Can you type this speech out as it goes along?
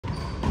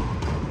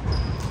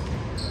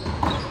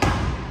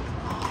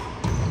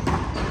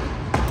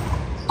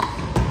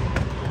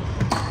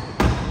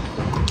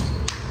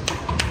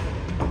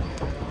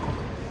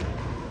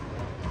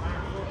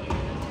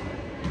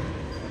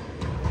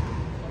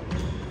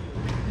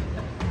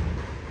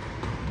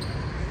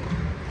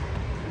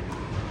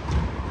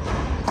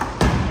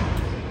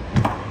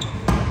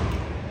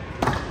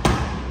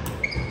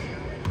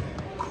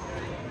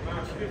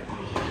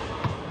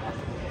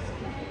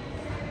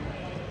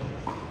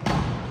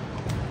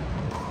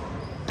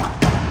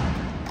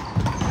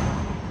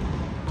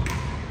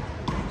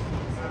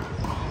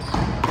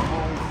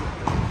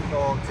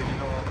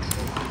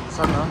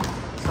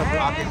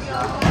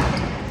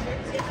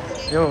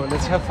Yo,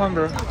 let's have fun,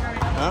 bro.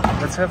 Huh?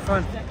 Let's have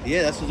fun.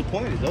 Yeah, that's what the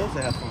point is. Those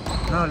that have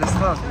fun. No, let's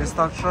talk. Let's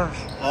talk trash.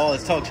 Oh,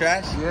 let's talk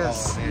trash?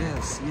 Yes, oh,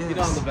 yes. You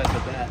know I'm the best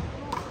at that.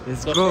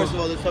 Let's So go. first of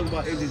all, let's talk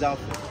about Izzy's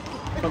outfit.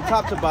 From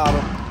top to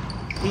bottom,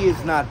 he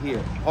is not here.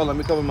 Hold on, let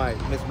me cover my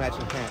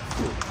mismatching pants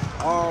too.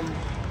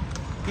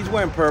 He's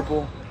wearing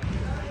purple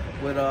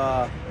with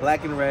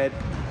black and red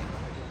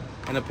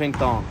and a pink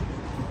thong.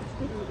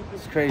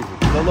 It's crazy.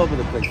 He's all over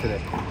the place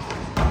today.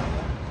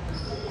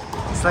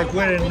 It's like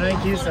wearing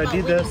Nikes,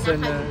 Adidas,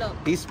 and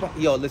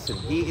Yo, listen,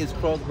 he is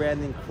cross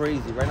branding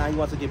crazy. Right now, he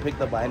wants to get picked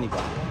up by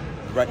anybody.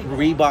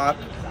 Reebok,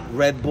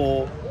 Red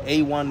Bull,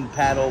 A1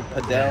 paddle,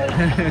 Padel.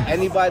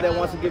 Anybody that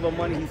wants to give him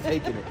money, he's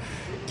taking it.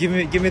 give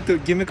me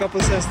a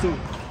couple cents too.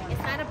 It's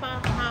not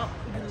about how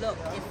you look,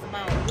 it's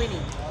about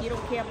winning. He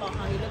don't care about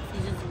how he looks,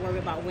 he's just worried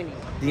about winning.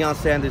 Deion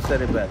Sanders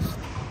said it best.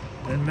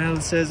 And Mel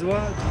says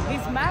what?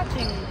 He's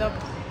matching.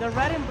 The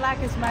red and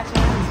black is matching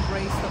with his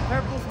brace. The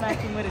purple's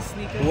matching with his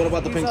sneakers. But what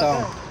about the pink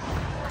thong?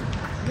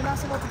 You're not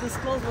supposed to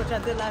disclose what I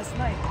did last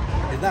night.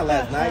 It's not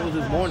last night, it was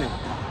this morning.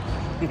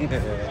 You still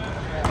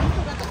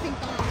got the pink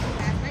thong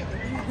last night,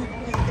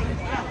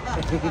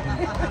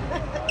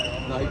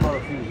 No, he bought a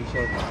few, he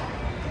showed me.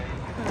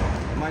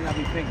 It might not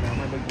be pink, man. It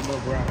might be a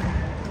little brown.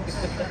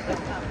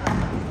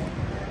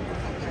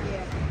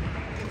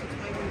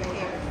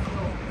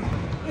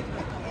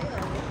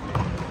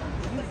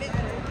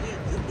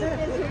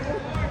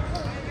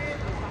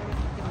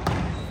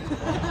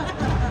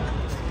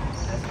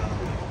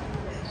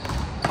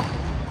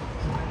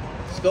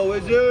 Let's go,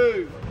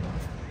 Izzy!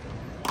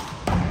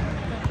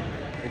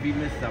 If he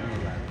misses, I'm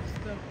gonna laugh.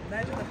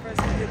 Imagine the first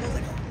thing you do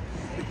like,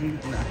 Nah, he's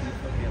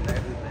fucking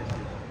laughing at that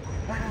shit.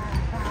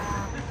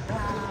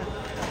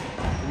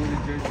 He was in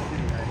Jersey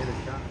City. I hit a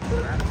shot.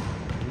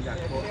 He got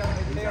caught.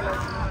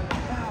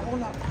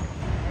 hold up.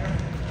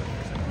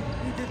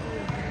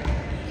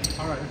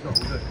 All right, let's go. We're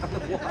good.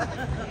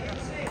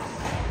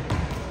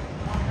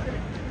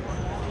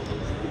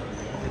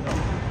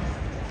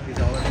 He's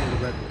already in the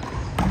red bull.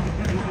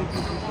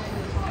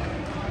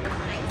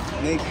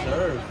 Nate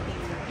served.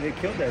 They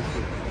killed that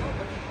shit.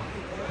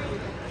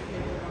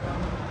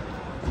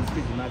 These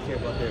kids do not care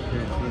about their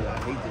appearance either. I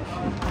hate this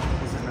shit.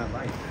 This is not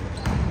life.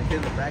 The kid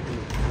in the back is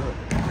good.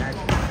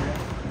 Natural.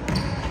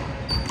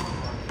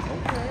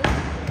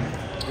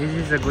 Okay.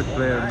 Izzy's a good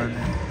player, man.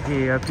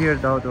 He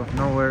appeared out of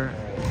nowhere.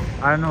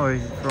 I don't know where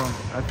he's from.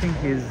 I think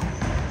he's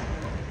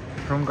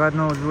from God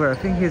knows where. I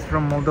think he's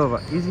from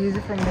Moldova. Is he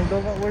from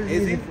Moldova? Where is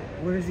Izzy?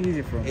 Where is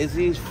Izzy from?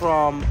 Izzy's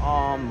from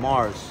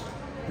Mars.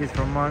 He's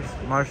from Mars.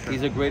 Martian.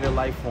 He's a greater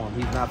life form.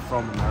 He's not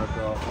from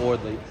America or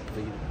the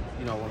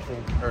you know what I'm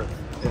saying, Earth.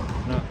 Yeah.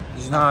 No,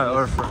 he's not an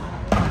Earthling.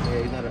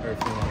 Yeah, he's not an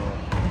Earthling at all.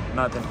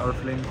 Not an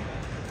Earthling.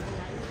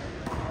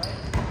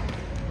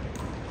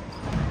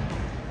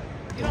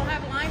 You don't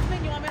have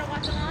linesmen? You want me to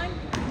watch the line?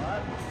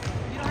 What?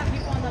 You don't have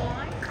people on the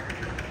line?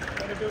 I'm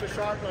going to do the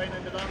short line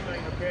and the long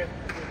line, okay?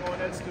 No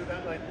one else do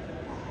that line.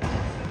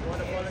 You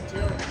want to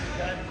volunteer? You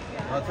can.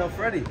 I'll tell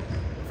Freddie.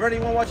 Freddie,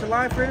 you want to watch a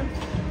line for him?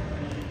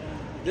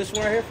 This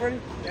one right here,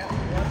 Freddie? Yeah.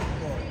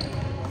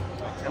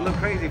 It look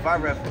crazy if I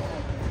ref it.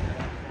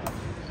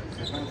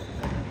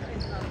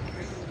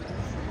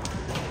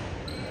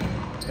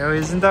 Yeah,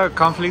 isn't there a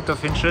conflict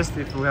of interest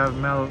if we have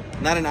Mel?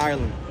 Not in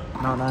Ireland.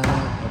 No.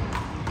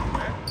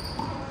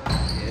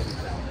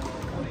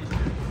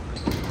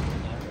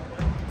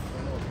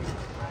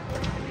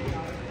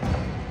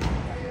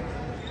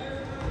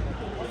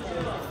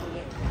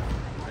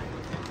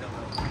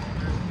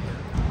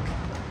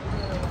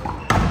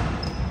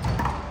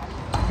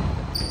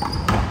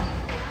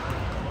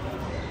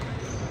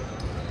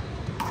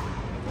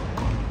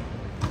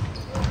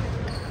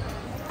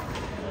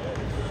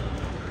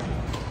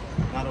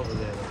 Not over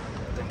there, though.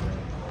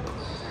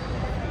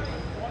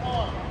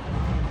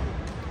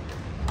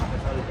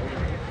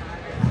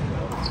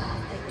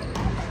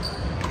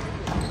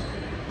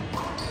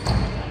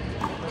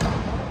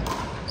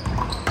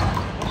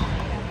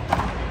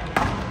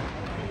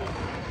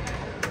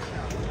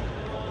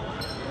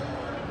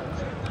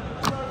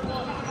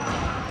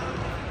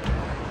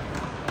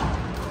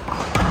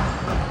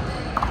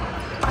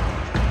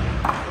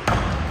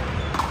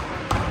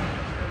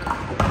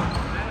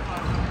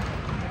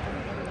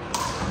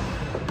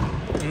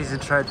 Easy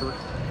try to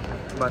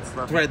butt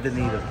slap. Thread the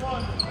needle.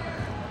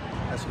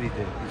 That's what he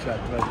did. He tried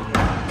to thread the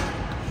needle.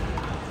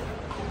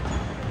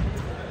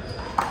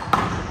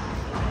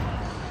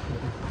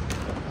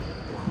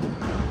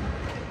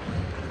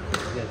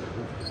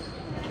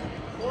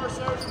 Four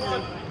serves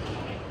one.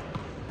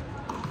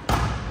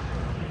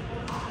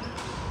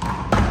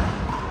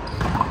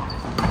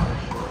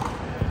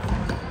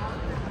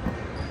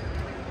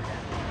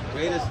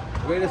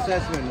 Great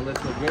assessment,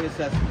 Melissa. Great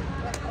assessment.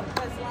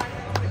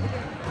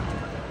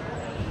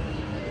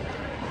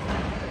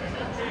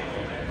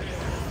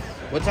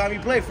 What time you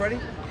play, Freddie?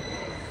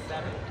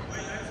 7.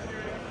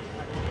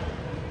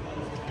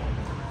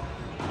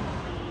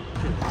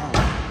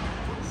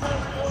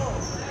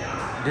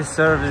 This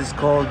serve is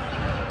called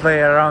play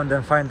around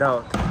and find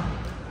out.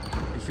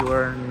 If you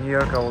were in New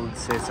York, I would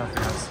say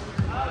something else.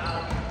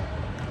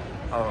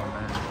 Oh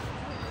man.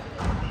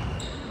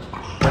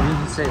 What did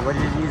he say? What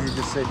did Izzy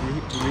just say?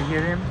 Did you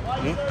hear him?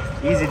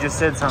 Izzy just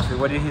said something.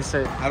 What did he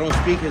say? I don't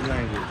speak his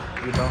language.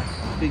 You know?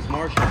 He speaks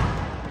Martian.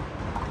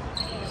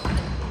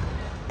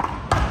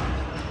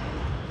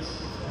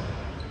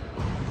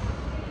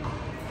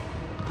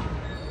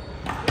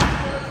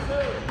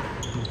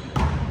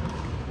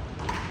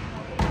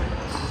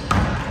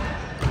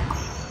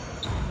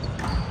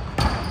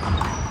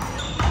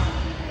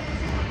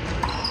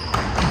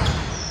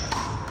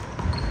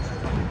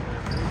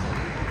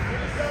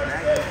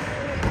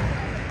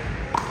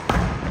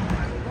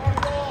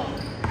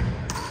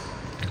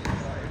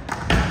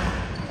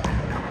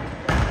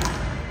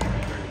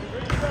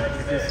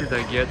 Did you see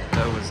the get?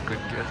 That was good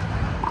get.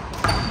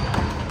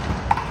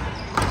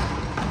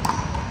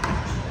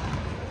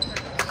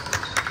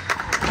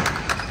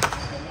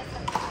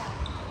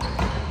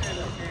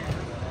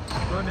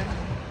 Uploading?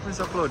 Who's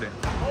uploading?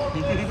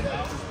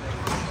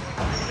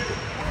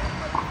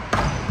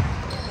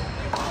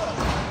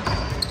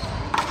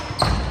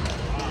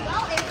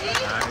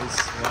 Nice.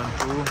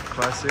 1, 2,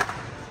 classic.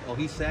 Oh,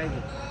 he's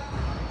sagging.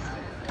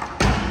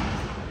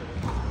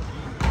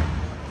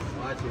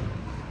 Watch it.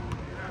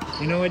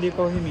 You know why they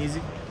call him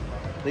Izzy?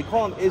 They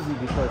call him Izzy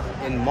because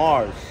in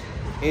Mars,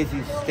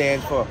 Izzy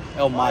stands for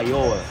El Mayor.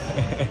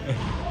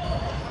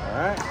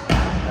 Alright?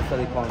 That's how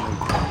they call him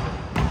Izzy.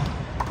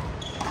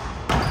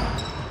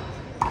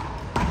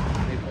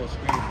 They call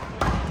scream.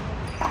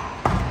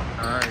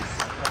 Nice.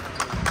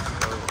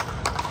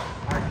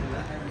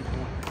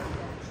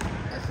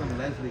 That's some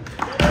Leslie.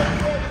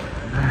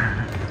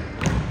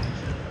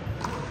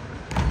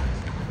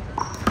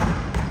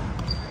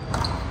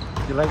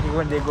 You like it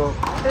when they go,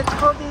 let's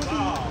go baby.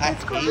 I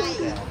hate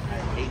that.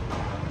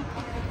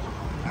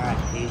 I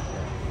hate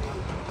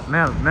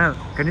that. Mel,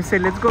 can you say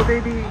let's go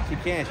baby? She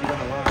can't, she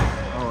doesn't want it.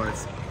 Oh,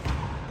 it's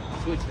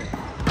Switch that.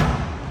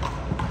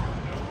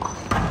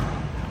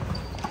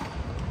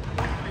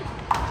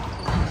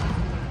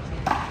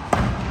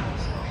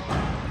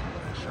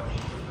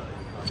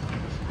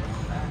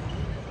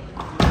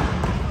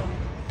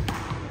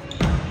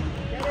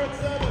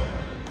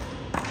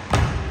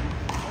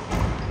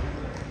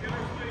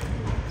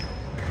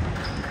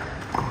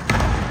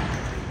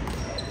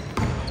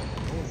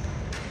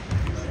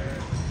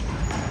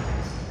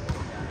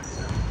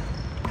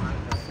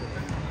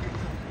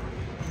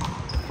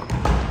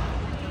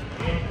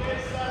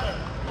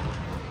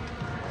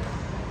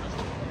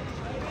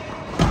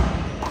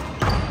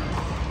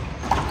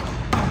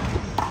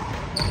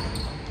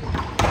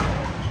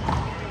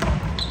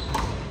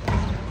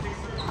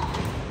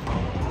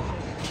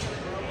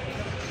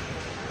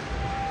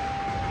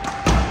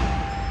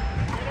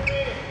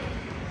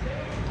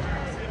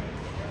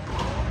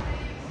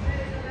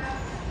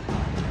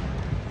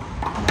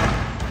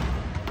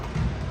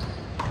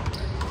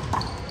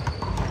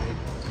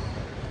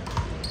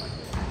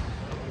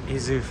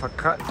 easy if I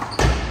cut. They don't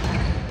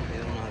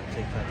know how to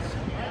take cuts.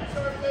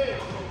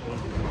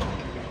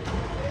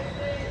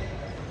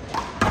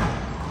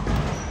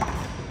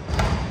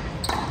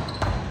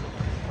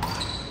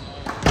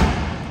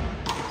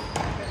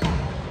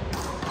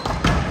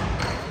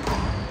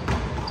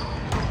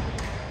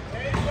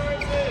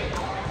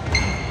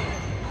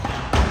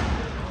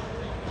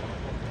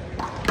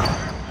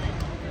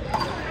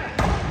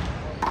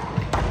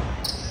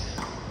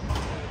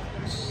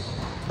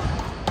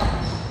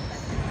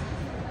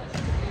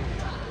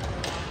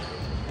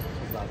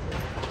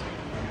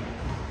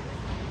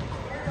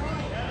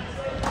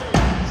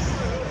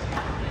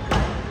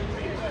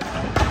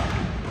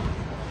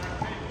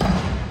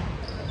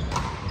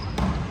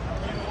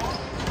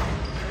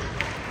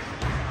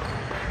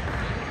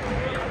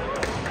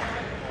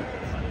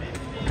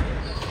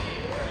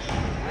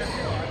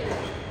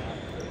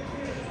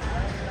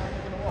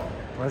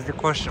 What's the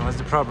question? What's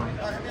the problem?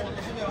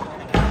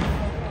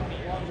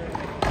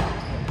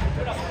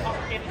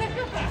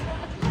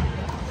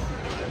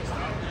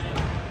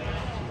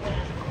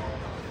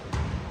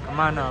 Come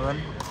on,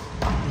 Alan.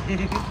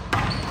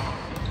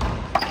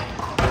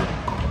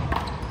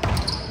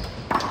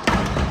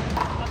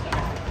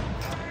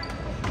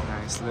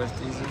 Nice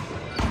left, easy.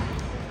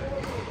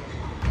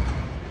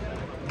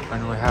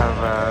 And we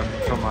have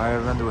from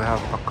Ireland we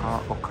have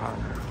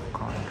O'Connor.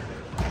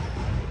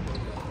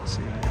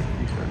 See,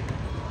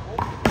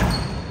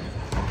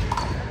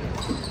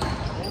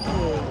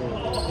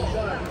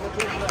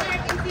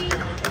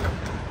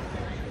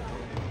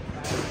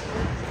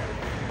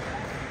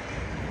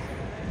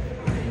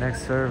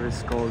 next service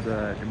is called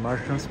the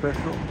Martian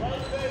Special.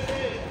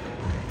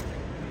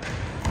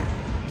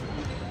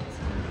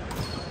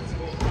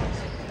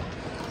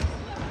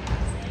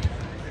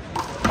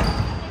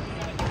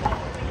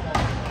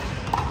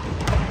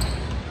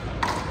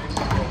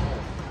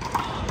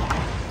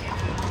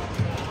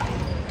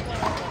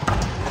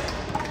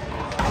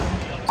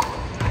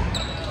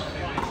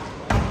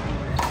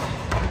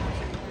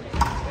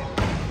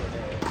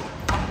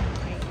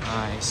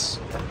 Nice.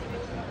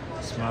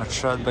 Smart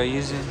shot by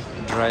Izzy.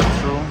 Drive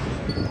through.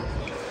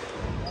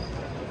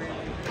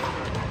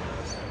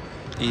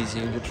 Easy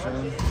in the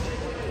train.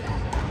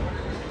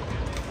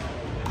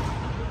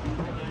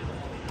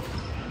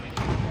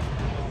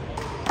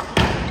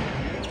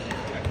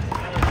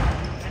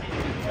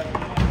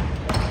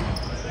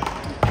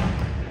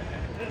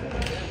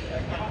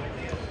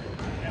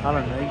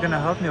 Alan, are you gonna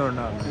help me or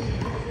not?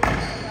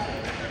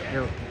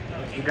 Yo,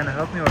 you gonna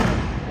help me or not?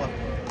 What?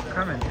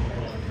 Comment.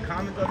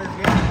 Comment on this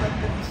game.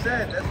 Nothing to be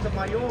said. That's the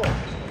mayor.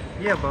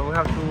 Yeah, but we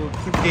have to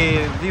keep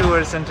the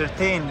viewers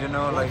entertained, you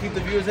know, like. Keep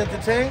the viewers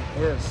entertained.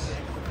 Yes.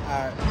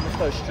 Alright, I'm gonna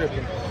start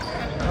stripping.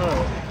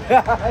 Oh.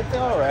 That's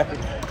alright.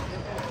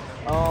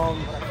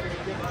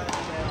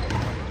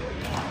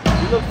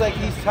 He looks like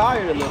he's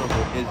tired a little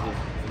bit, Izzy.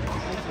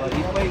 But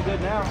he's playing good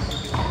now.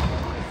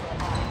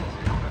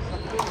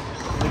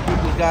 We keep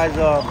these guys,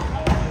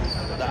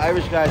 the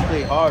Irish guys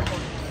play hard.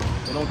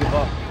 They don't give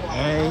up.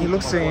 Hey, he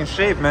looks in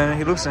shape, man.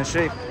 He looks in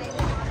shape.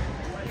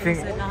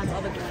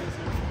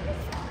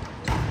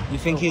 You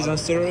think he's on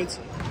steroids?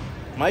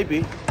 Might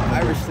be.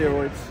 Irish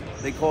steroids.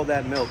 They call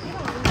that milk.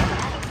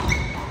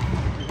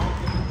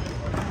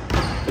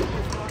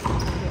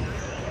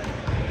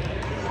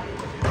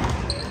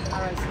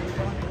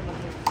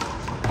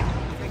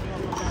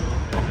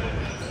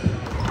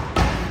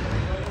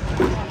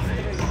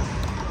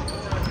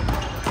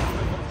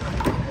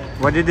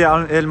 What did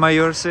El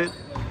Mayor say?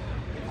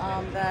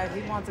 That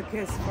he wants a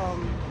kiss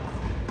from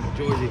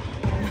Georgie.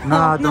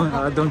 Nah,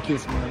 don't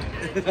kiss me.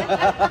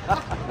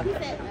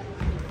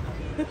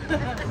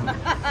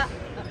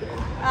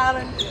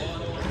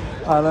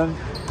 Alan.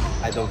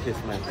 I don't kiss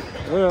men.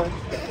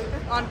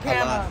 on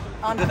camera.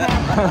 On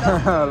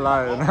camera.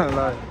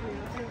 Lie.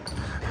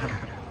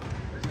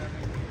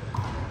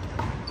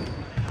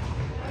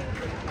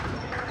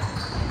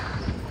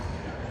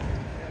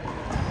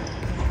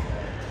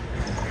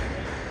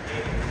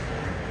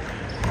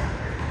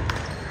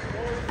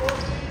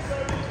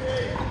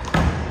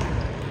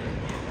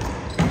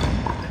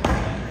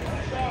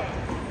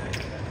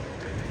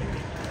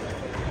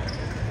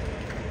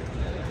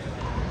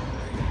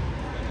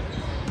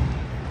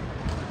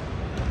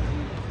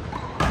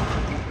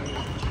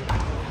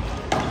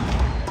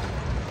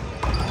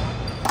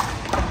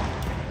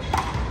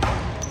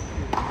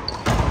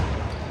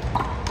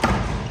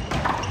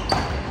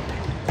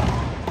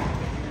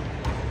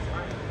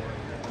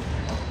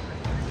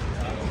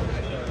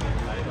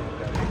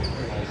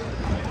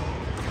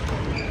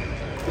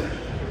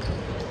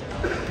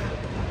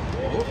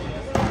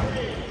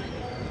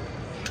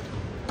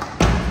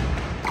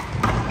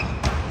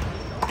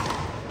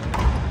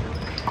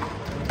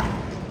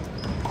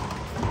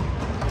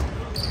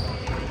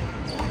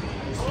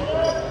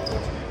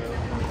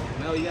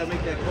 No, you gotta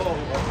make that call.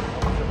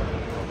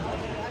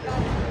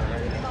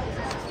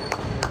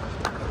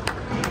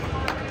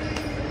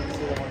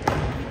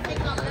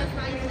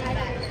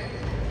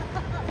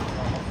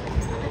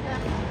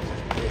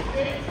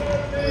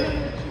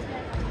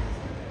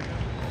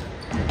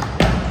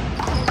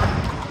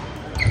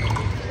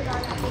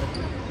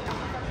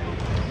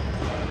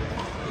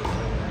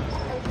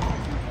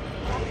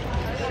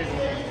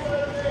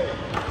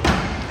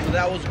 So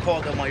that was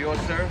called the Mayor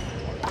serve.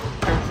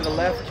 Kill to the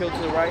left, kill to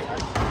the right.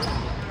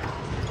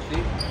 See?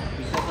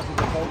 He sets up his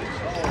opponent.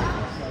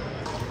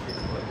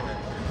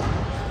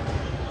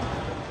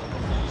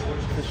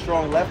 It's a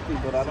strong lefty,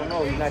 but I don't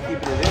know. He's not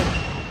keeping it in.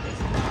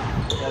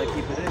 You gotta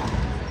keep it in.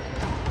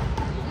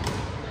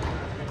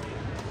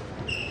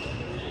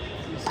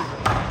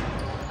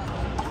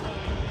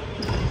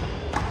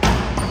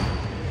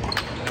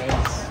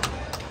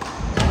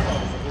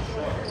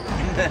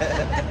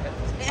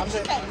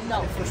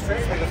 No. It's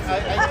frustrating because I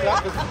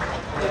clap because,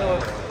 you know,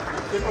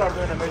 people are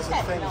doing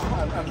amazing things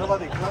and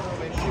nobody claps. I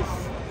mean,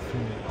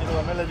 you know,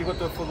 I mean, like you go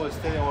to a football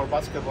stadium or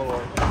basketball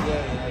or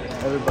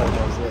Everybody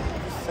does it.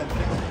 same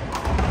thing.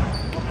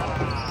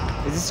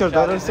 Is this your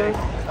daughter, sir?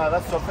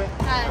 That's Sophie.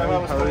 Hi. I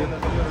was playing the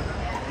video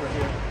right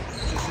here.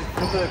 She's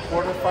into the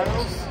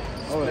quarterfinals.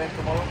 She's playing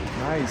tomorrow.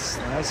 Nice,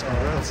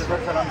 congrats. Se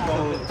broke her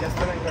ankle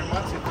yesterday in her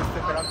match. She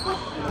twisted her ankle.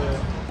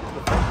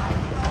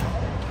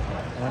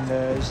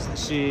 And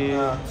she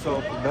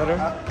So better?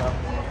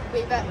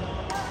 Wait, but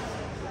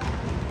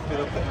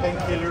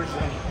painkillers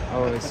and.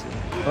 Oh, I see.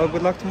 Well,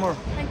 good luck tomorrow.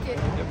 thank you.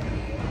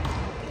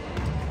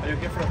 Are you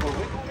here for a whole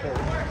week?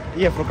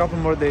 Yeah, for a couple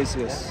more days,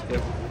 yes.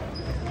 Yep.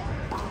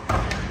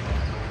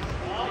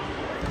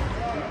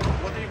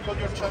 What do you call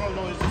your channel?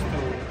 No, it's just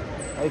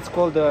It's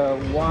called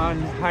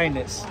One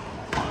Highness.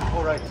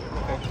 all right.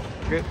 Okay.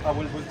 Good. I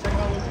will check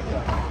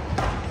out.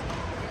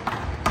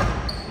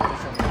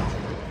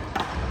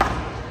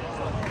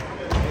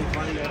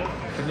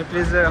 Can you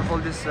please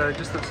hold this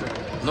just a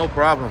second? No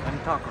problem.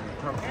 And talk on it.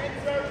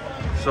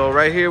 So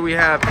right here we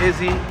have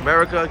Izzy,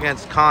 America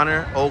against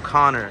Connor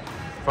O'Connor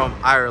from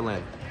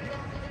Ireland.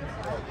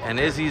 And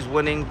Izzy's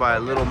winning by a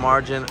little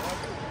margin.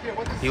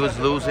 He was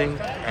losing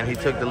and he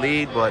took the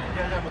lead, but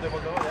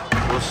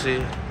we'll see.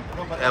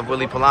 We have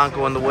Willie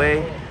Polanco on the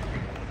way.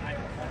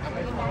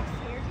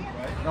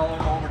 No,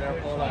 I'm over there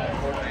for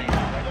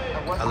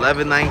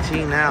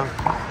 11-19 now.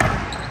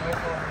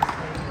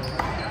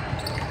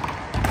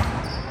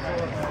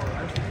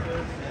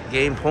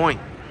 Game point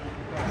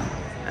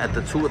at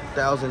the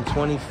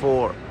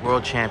 2024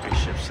 World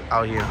Championships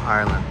out here in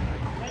Ireland.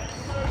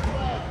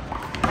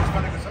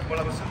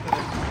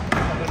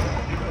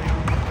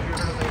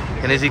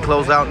 Can Izzy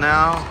close out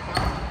now?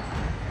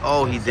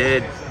 Oh, he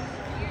did.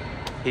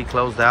 He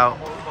closed out.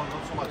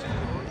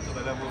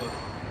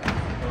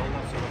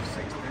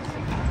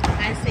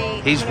 I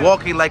say He's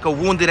walking like a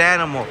wounded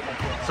animal.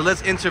 So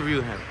let's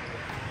interview him.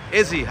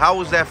 Izzy, how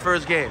was that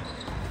first game?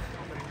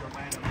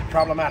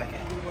 Problematic.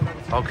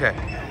 Okay.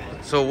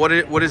 So what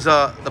is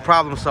the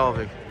problem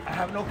solving? I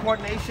have no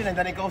coordination, and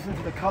then it goes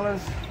into the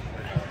colors,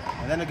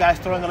 and then the guy's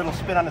throwing a little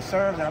spin on the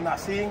serve that I'm not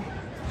seeing.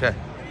 Okay.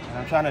 And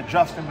I'm trying to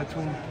adjust in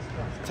between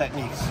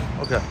techniques.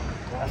 Okay.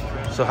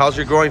 So how's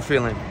your groin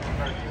feeling?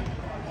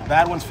 The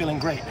bad one's feeling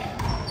great.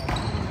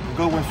 The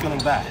good one's feeling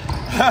bad.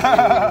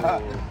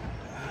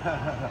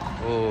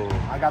 Oh.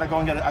 I gotta go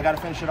and get it. I gotta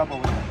finish it up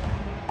over there.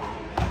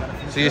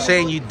 So you're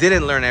saying you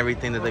didn't learn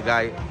everything that the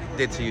guy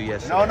did to you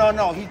yesterday?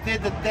 No. He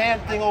did the damn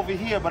thing over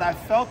here, but I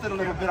felt it a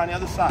little bit on the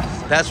other side.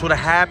 That's what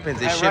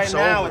happens. It And shifts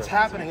right now over. it's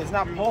happening. It's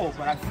not pulled,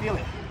 but I feel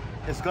it.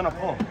 It's gonna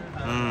pull.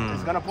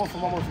 It's gonna pull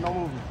from almost no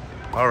movement.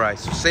 All right.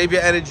 So save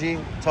your energy.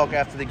 Talk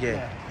after the game.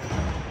 Yeah.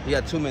 You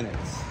got 2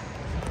 minutes.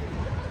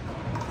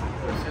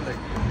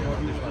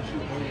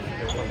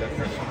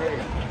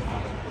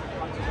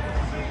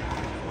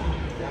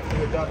 After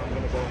we're done, I'm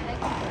gonna go.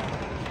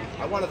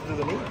 I wanted to do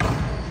the knee.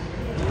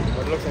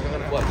 But it looks like I'm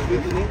gonna have to do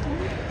the knee.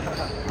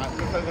 I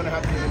think I'm gonna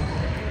have to do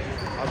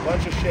a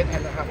bunch of shit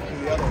and I have to do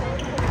the other one.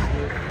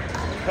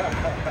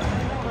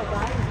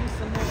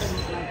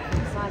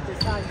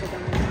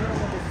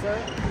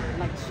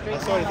 I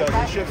saw he does.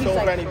 He shifts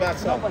over and he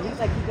backs up. No, but he's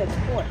like, he gets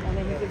caught, and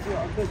then he gives you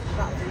a good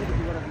shot, so you can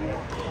do whatever you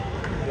want.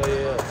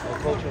 Yeah. I'll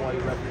coach you while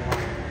you're repping.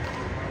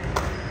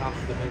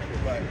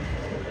 But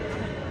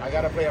I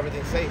gotta play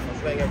everything safe. I'm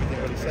playing everything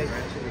really safe.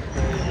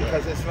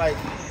 Because it's like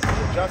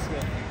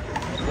adjustment.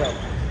 Well,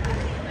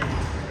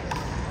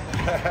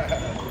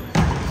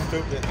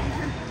 stupid.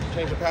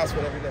 Change the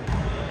password every day.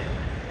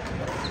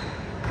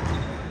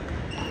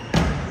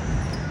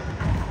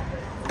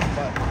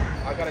 But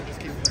I gotta just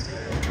keep a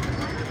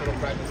little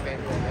practice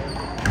game going, man.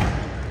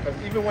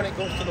 Because even when it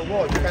goes to the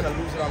wall, you kind of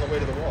lose it on the way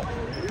to the wall.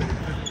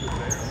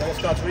 Then it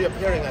starts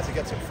reappearing as it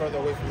gets further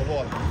away from the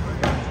wall.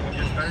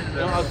 You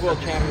know, as world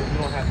champions, you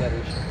don't have that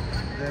issue.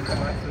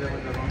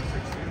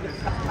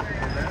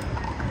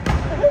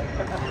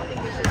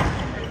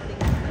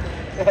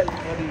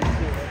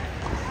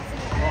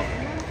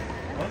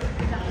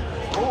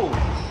 Oh,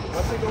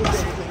 once it goes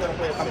there, he's just gonna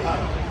play a couple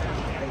times.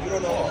 And you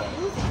don't know.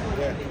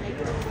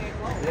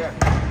 Yeah.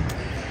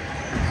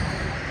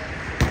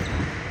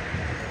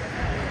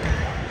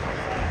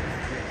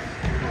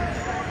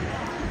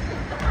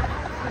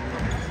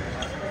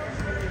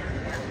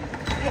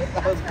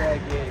 That was a bad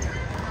game.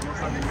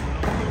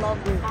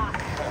 Love you.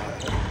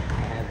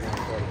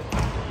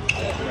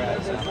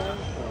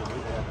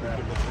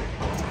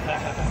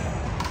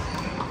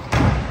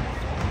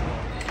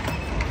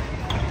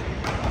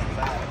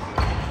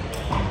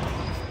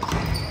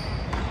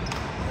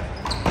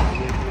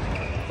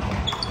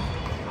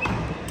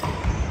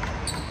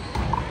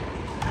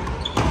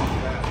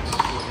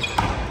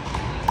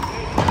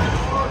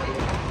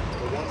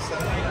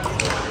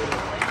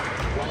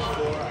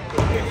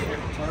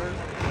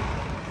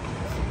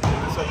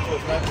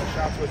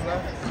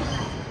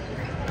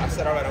 I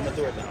said, all right, I'm going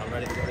to do it now. I'm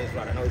ready to go this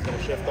route. I know he's going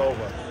to shift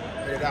over.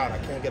 Hit it out. I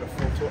can't get a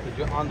full tour.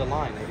 You're on the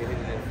line. You're hitting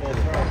it full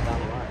turn down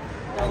the line.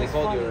 Oh, they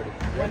called you already.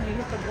 When he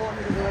hit the ball, he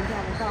was right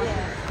down the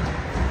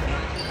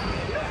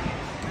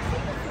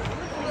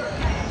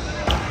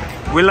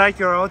top. We like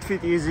your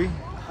outfit, Izzy.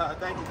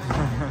 Thank you.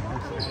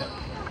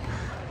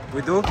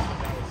 We do?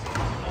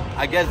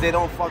 I guess they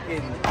don't they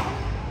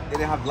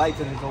didn't have lights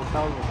in this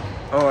hotel room.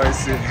 Oh, I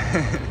see.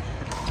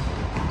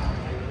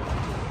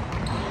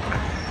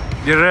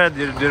 The red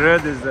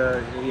is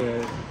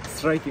yeah,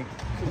 striking.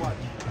 Too much.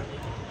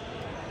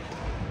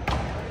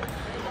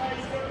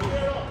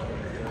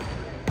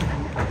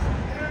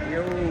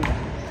 Yo.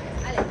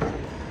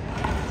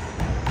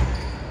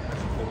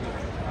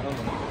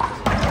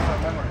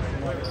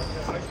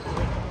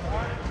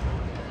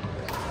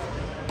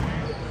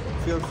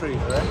 Feel free,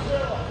 all right?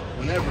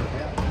 Whenever.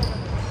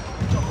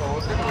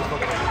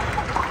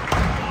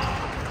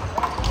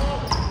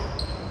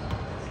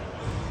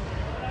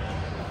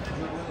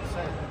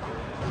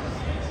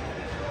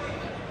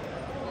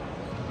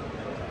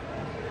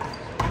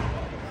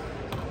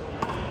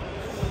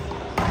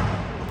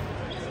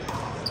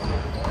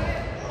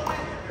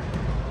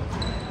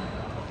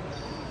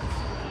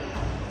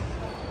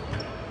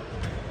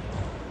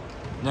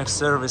 Next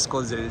serve is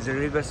called the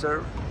Riga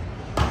serve.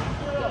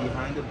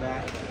 Behind the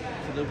back,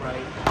 to the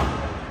right,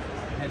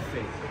 head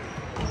fake.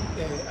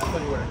 Yeah, I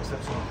thought you were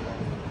exceptional.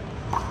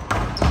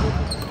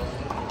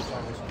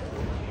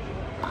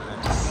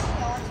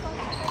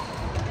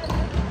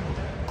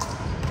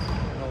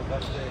 No,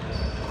 that's it.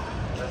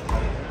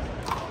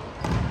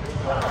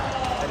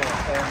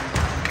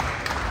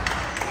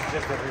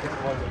 Just that everything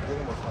was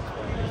doing was not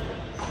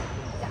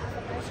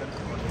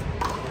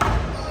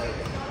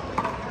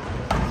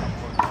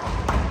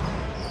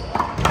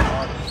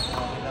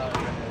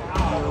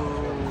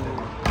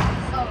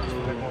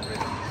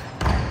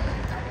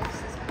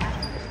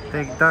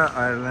Take that,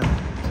 Ireland.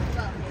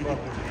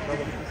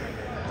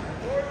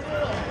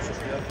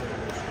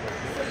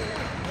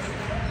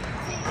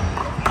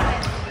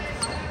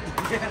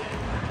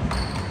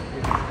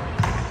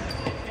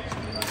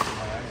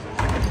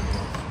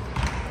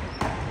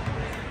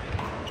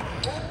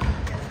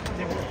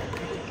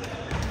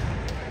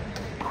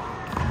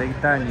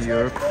 está en New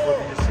York. What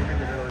do you see in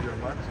the middle of your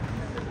mat?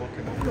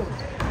 Walking over.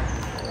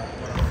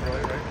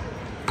 Right?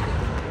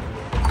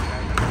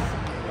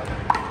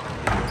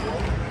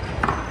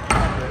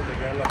 The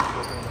girl la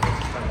está.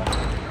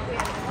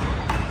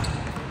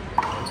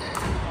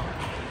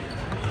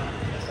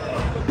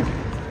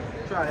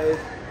 Try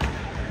it.